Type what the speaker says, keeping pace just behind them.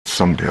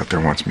somebody out there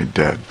wants me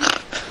dead.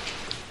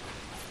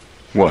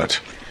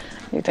 What?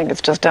 You think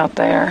it's just out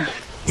there?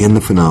 In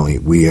the finale,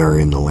 we are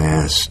in the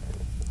last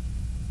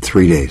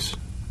 3 days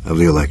of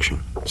the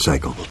election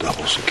cycle. We'll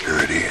double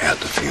security at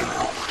the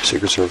funeral.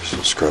 Secret Service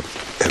will scrub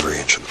every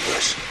inch of the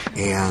place.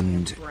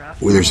 And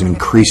where there's an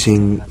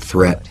increasing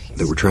threat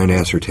that we're trying to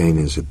ascertain,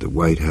 is it the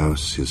White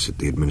House, is it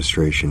the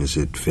administration, is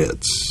it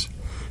Fitz?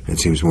 And it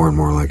seems more and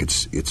more like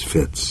it's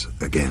Fitz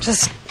again.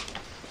 Just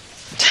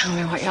tell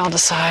me what y'all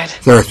decide.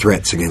 There are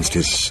threats against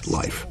his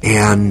life.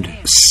 And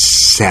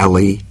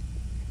Sally,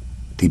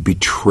 the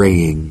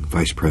betraying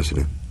vice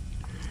president,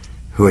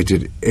 who I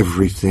did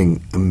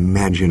everything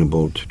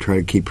imaginable to try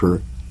to keep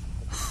her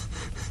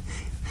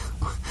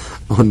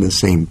on the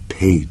same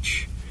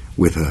page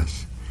with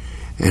us,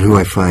 and who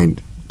I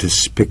find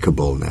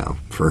despicable now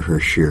for her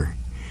sheer,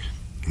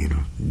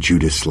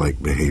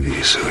 Judas-like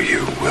behavior. So you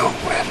will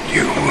win.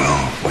 You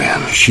will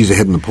win. She's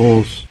ahead in the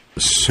polls.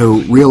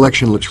 So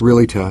re-election looks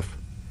really tough.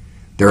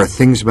 There are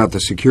things about the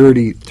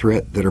security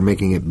threat that are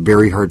making it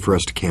very hard for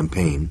us to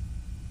campaign.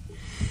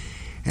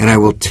 And I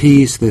will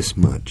tease this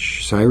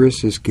much.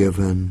 Cyrus is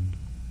given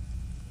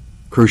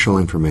crucial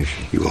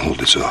information. You will hold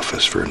this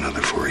office for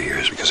another 4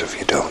 years, because if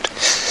you don't,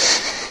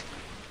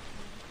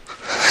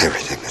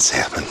 everything that's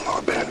happened will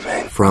have been in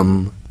vain.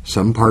 From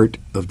some part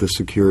of the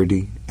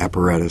security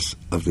apparatus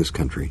of this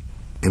country.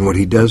 And what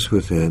he does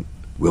with it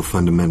will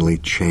fundamentally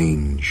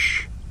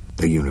change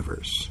the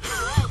universe.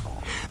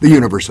 The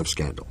universe of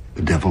scandal.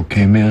 The devil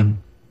came in.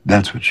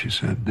 That's what she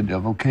said. The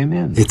devil came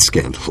in. It's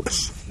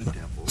scandalous.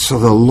 So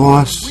the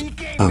loss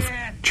of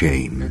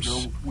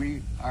James,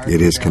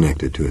 it is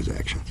connected to his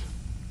actions.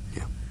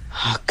 Yeah.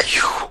 Huck,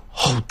 you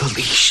hold the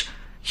leash.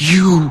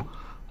 You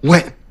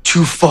went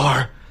too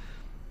far.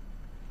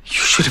 You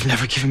should have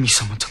never given me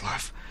someone to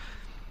love.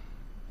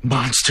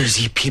 Monsters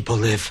eat people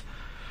live.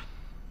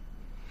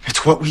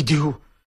 It's what we do.